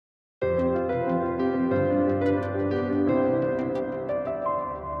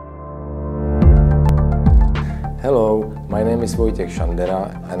Hello, my name is Vojtěch Šandera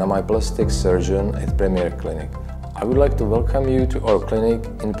and I'm a plastic surgeon at Premier Clinic. I would like to welcome you to our clinic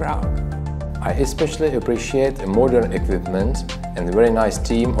in Prague. I especially appreciate the modern equipment and a very nice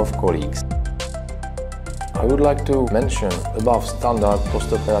team of colleagues. I would like to mention above standard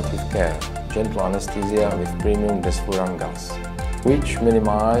postoperative care, gentle anesthesia with premium desflurane gas, which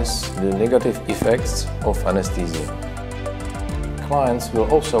minimize the negative effects of anesthesia. Clients will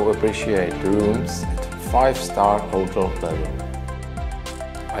also appreciate the rooms at 5-star hotel level.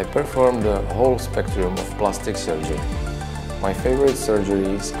 I perform the whole spectrum of plastic surgery. My favorite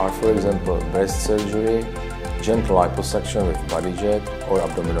surgeries are, for example, breast surgery, gentle liposuction with body jet, or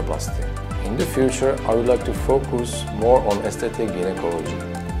abdominoplasty. In the future, I would like to focus more on aesthetic gynecology,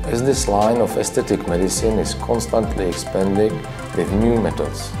 as this line of aesthetic medicine is constantly expanding with new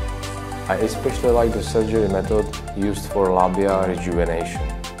methods. I especially like the surgery method used for labia rejuvenation.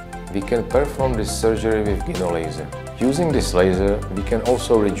 We can perform this surgery with gyno laser. Using this laser, we can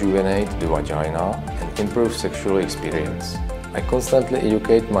also rejuvenate the vagina and improve sexual experience. I constantly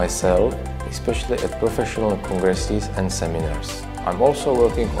educate myself, especially at professional congresses and seminars. I'm also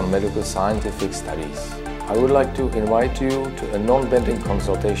working on medical scientific studies. I would like to invite you to a non-bending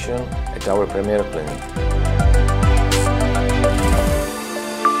consultation at our Premier Clinic.